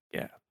still like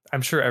yeah.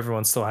 I'm sure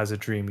everyone still has a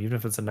dream, even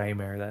if it's a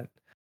nightmare that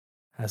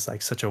has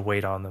like such a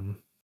weight on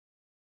them.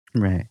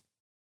 Right.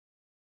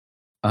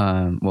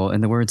 Well,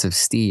 in the words of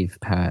Steve,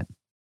 Pat,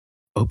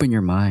 open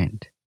your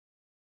mind.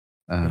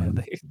 Yeah, Um,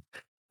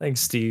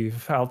 thanks,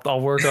 Steve. I'll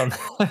work on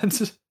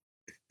that.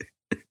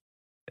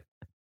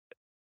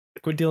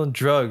 Quit dealing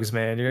drugs,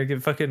 man. You're gonna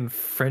get fucking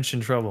French in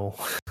trouble.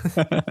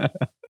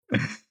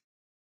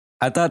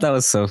 I thought that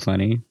was so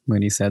funny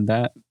when he said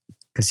that,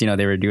 because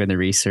they were doing the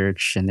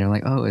research and they're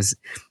like, "Oh, is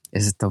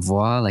it the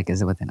voix? Like,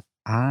 is it with an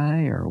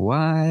I or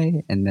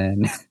Y?" And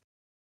then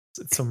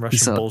It's some he Russian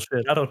saw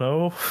bullshit. I don't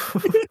know.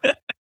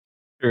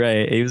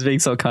 right. He was being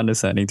so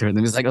condescending to her. He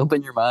was like,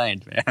 "Open your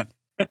mind, man."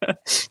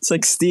 It's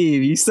like,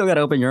 Steve, you still got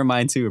to open your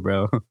mind too,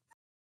 bro.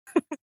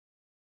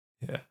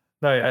 Yeah.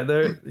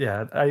 No, yeah,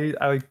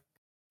 yeah,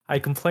 I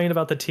complain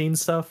about the teen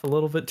stuff a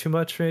little bit too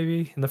much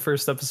maybe in the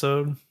first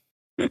episode.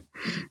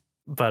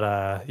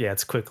 But yeah,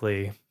 it's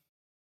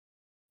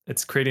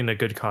creating a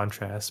good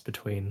contrast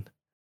between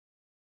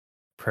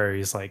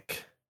Prairie's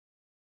like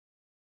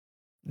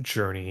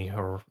journey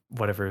or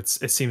whatever. It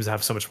seems to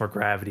have so much more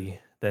gravity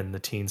than the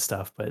teen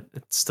stuff, but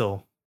it's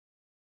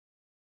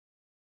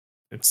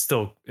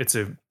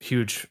a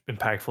huge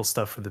impactful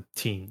stuff for the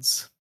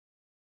teens.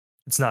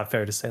 It's not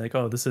fair to say like,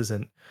 oh, this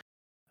isn't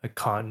a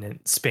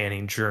continent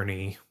spanning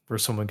journey where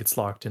someone gets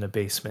locked in a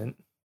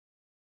basement.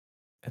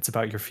 It's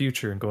about your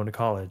future and going to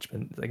college.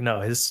 But like,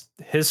 no, his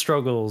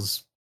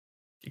struggle's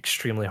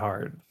extremely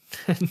hard.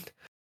 And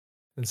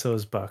so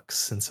is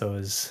Bucks, and so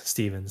is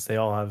Stevens. They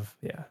all have,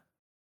 yeah.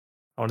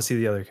 I want to see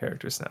the other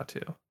characters now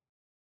too.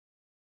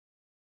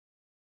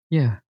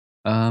 Yeah.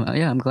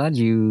 Yeah, I'm glad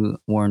you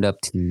warmed up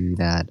to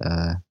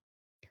that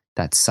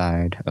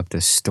side of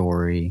the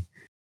story.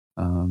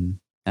 And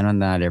on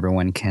that,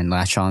 everyone can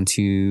latch on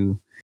to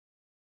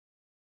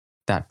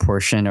that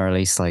portion, or at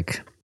least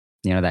like,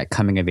 that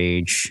coming of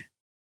age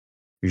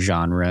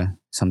genre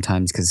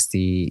sometimes, because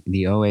the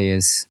OA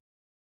it's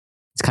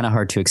kind of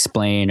hard to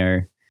explain,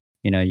 or,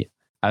 I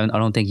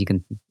don't think you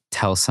can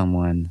tell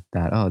someone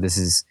that, oh, this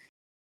is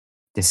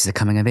a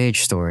coming of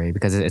age story,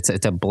 because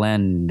it's a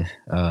blend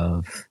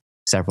of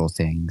several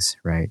things,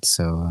 right?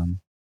 So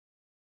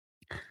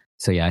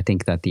yeah, I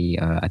think that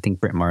I think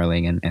Britt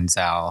Marling and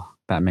Zhao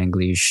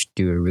Batmangleish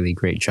do a really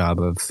great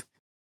job of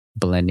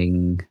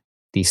blending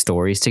these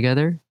stories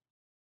together,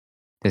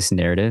 this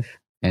narrative,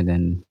 and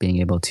then being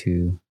able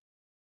to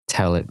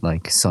tell it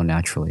like so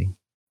naturally.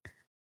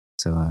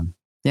 So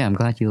yeah, I'm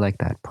glad you like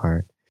that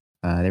part.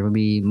 There will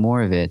be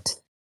more of it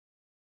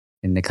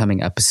in the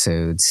coming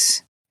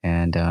episodes,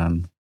 and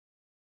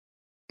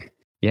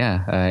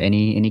yeah,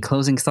 any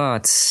closing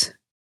thoughts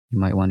you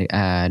might want to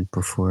add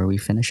before we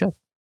finish up?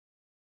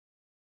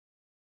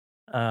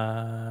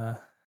 Uh,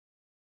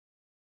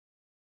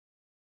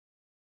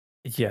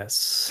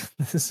 yes.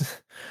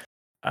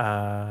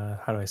 How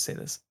do I say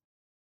this?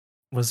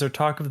 Was there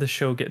talk of the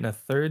show getting a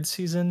third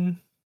season,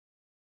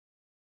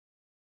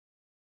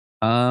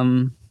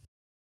 Um.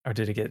 or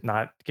did it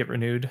not get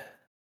renewed?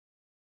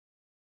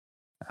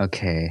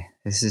 Okay,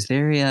 this is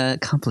very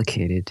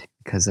complicated,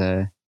 because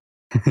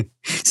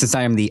since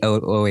I am the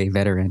OA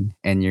veteran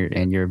and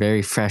you're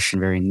very fresh and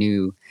very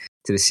new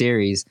to the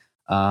series,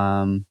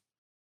 man,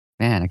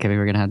 I can't believe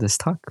we're gonna have this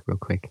talk real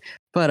quick.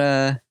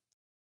 But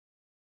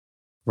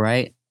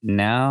right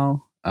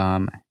now,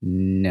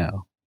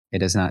 no, it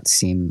does not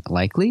seem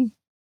likely.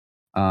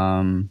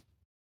 Although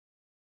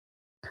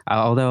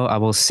I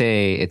will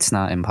say it's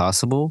not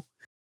impossible.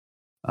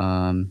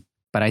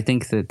 But I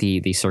think that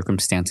the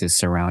circumstances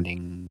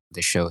surrounding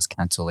the show's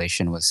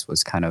cancellation was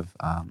kind of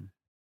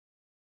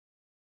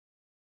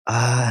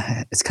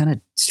it's kind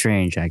of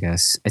strange, I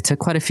guess. It took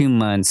quite a few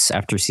months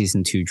after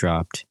season 2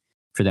 dropped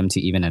for them to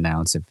even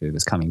announce if it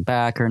was coming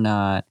back or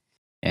not.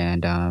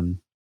 And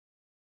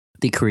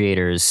the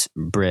creators,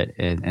 Britt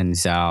and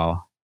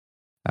Zhao,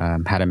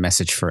 had a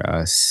message for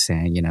us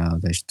saying,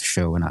 the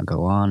show will not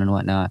go on and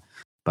whatnot.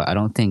 But I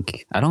don't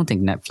think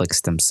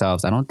Netflix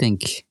themselves, I don't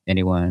think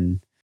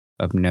anyone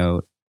of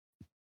note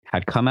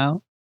had come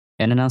out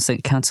and announced a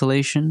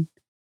cancellation.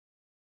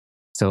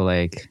 So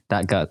like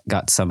that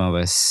got some of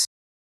us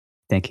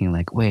thinking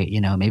like, wait,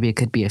 maybe it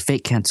could be a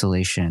fake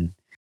cancellation.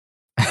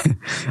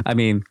 I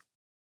mean,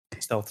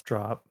 Stealth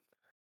drop.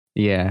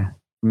 Yeah,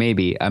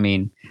 maybe. I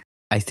mean,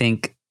 I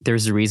think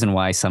there's a reason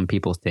why some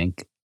people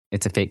think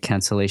it's a fake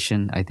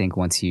cancellation. I think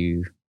when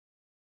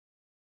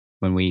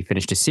we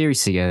finish the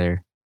series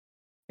together,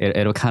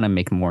 it'll kind of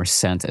make more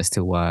sense as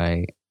to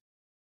why,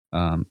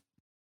 um,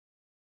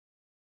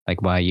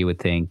 like why you would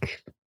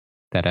think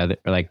that other,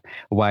 like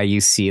why you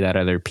see that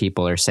other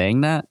people are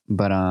saying that.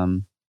 But I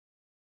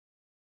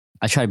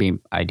try to be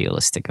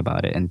idealistic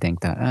about it and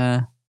think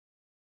that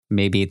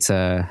maybe it's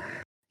a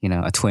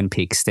Twin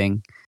Peaks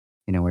thing,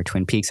 where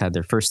Twin Peaks had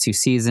their first two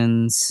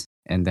seasons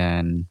and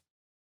then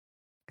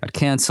got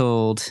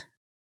canceled.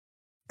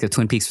 Because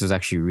Twin Peaks was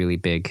actually really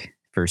big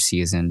first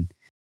season,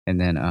 and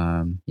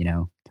then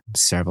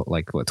several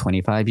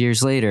 25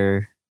 years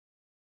later,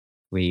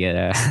 we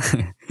get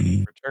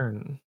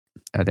Return.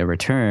 the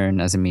return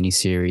as a mini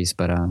series.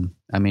 But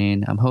I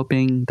mean, I'm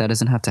hoping that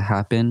doesn't have to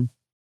happen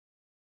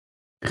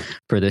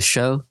for this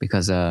show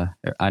because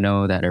I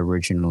know that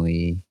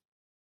originally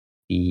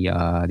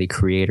the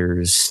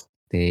creators,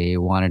 they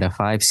wanted a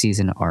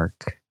 5-season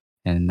arc,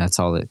 and that's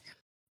all it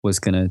was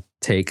gonna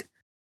take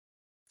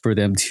for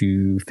them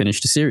to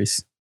finish the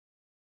series.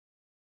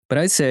 But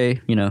I'd say,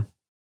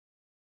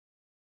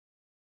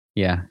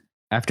 yeah,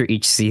 after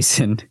each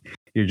season,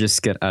 you're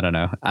just good. I don't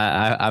know.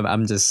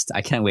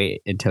 I can't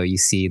wait until you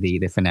see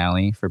the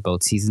finale for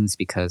both seasons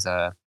because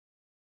I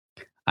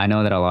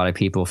know that a lot of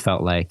people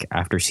felt like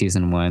after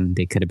season 1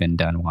 they could have been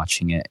done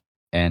watching it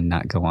and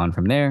not go on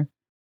from there.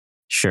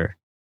 Sure,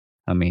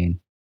 I mean,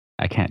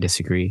 I can't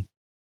disagree.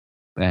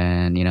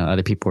 And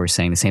other people were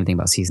saying the same thing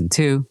about season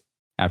 2.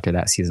 After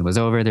that season was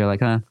over, they're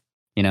like,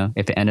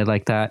 if it ended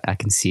like that, I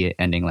can see it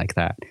ending like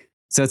that.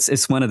 So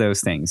it's one of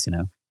those things,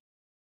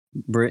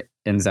 Britt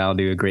and Zal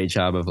do a great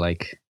job of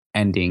like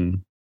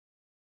ending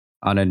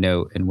on a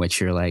note in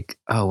which you're like,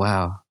 oh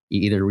wow,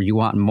 either you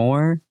want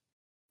more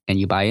and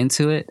you buy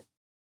into it,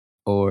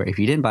 or if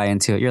you didn't buy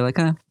into it, you're like,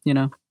 I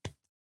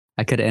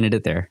could have ended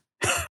it there.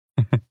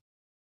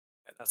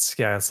 That's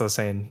I was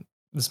saying,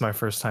 this is my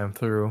first time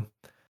through,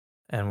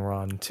 and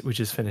we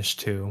just finished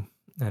 2,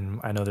 and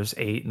I know there's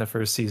 8 in the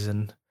first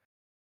season,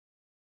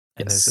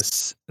 and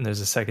Yes.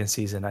 there's a second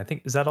season. I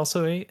think, is that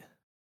also 8?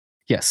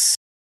 Yes.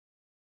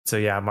 So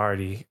yeah,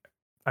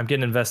 I'm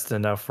getting invested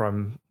enough where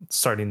I'm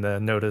starting to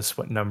notice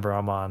what number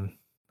I'm on.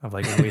 Of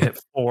like, when we hit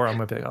 4, I'm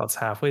gonna be like, oh, it's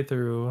halfway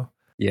through.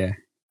 Yeah.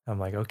 I'm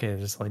like, okay,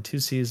 there's only 2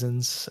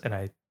 seasons, and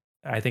I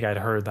think I'd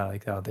heard that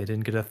like, oh, they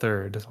didn't get a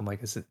third. So I'm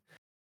like, is it?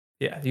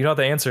 Yeah, you don't have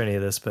to answer any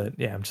of this, but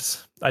yeah,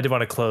 I did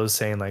want to close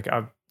saying like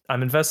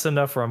I'm invested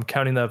enough where I'm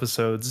counting the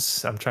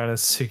episodes. I'm trying to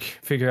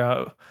figure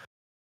out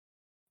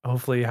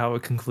hopefully how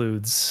it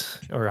concludes,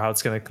 or how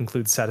it's going to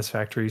conclude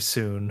satisfactory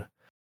soon.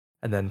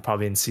 And then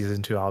probably in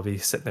season 2, I'll be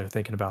sitting there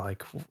thinking about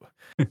like,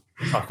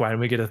 fuck, why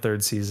didn't we get a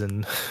third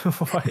season?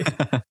 Why?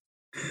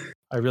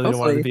 I really don't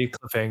want it to Hopefully. be a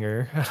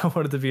cliffhanger. I don't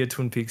want it to be a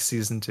Twin Peaks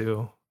season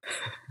 2.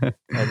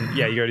 And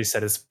yeah, you already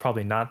said it's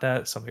probably not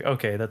that. So I'm like,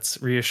 okay,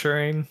 that's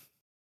reassuring.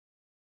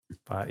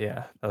 But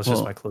yeah, that was just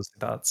Well, my closing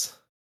thoughts.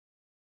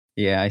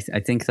 yeah, I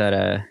think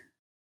that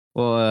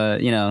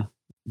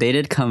they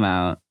did come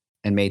out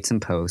and made some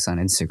posts on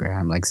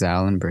Instagram, like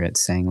Zal and Britt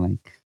saying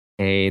like,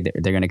 hey,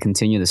 they're going to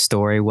continue the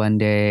story one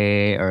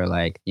day, or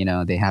like,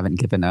 they haven't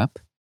given up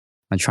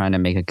on trying to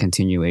make a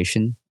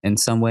continuation in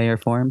some way or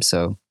form.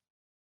 So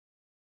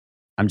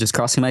I'm just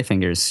crossing my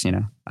fingers.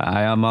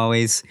 I am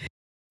always,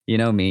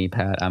 me,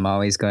 Pat, I'm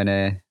always going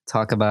to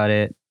talk about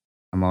it.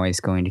 I'm always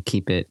going to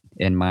keep it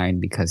in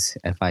mind because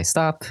if I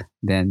stop,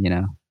 then,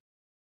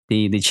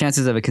 the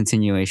chances of a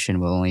continuation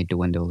will only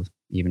dwindle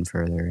even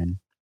further. And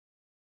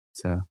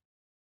so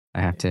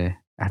I have to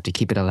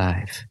keep it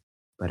alive.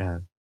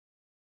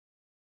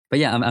 But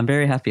yeah, I'm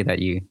very happy that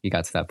you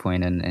got to that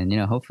point, and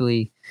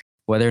hopefully,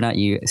 whether or not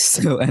you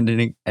still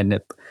end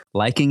up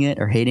liking it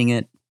or hating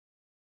it,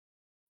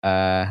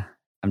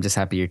 I'm just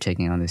happy you're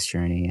taking on this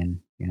journey,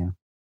 and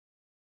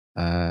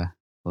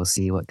we'll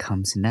see what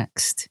comes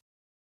next.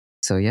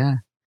 So yeah,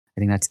 I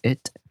think that's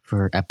it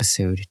for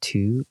episode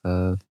 2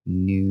 of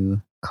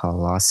New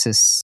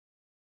Colossus.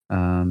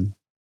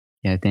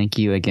 Yeah, thank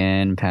you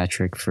again,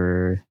 Patrick,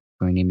 for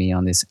joining me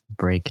on this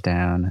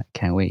breakdown.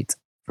 Can't wait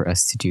for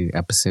us to do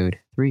episode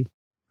 3.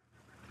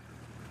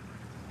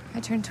 I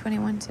turned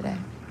 21 today.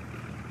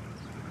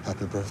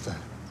 Happy birthday.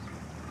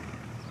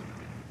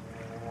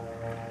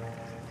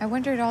 I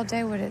wondered all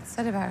day what it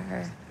said about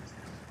her.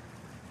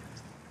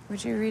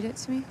 Would you read it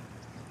to me?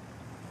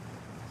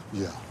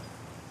 Yeah,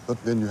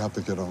 but then you have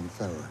to get on the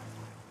ferry.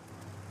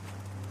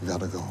 You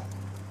gotta go.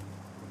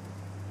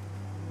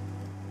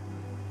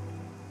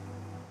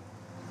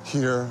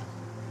 Here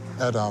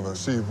at our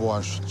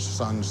sea-washed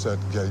sunset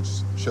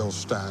gates shall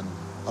stand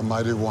a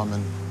mighty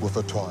woman with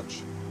a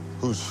torch,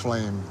 whose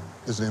flame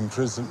is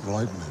imprisoned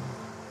lightning,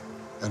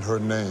 and her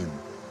name,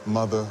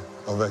 Mother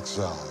of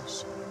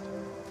Exiles.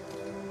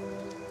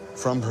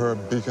 From her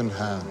beacon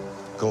hand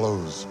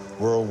glows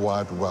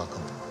worldwide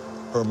welcome.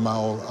 Her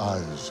mauled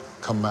eyes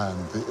command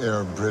the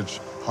air bridge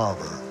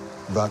harbor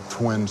that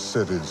twin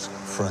cities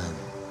frame.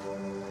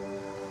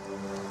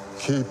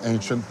 Keep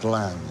ancient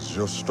lands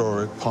your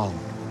storied palm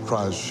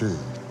cries she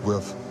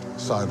with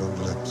sidled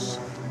lips.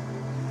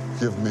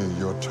 Give me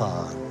your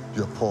tired,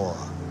 your poor,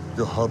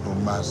 your huddled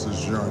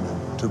masses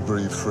yearning to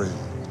breathe free,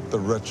 the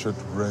wretched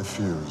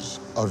refuse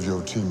of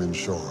your teeming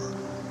shore.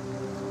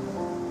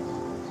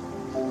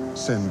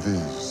 Send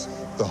these,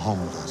 the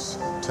homeless,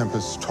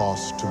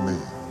 tempest-tossed to me.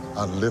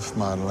 I lift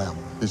my lamp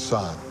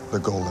beside the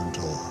golden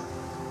door.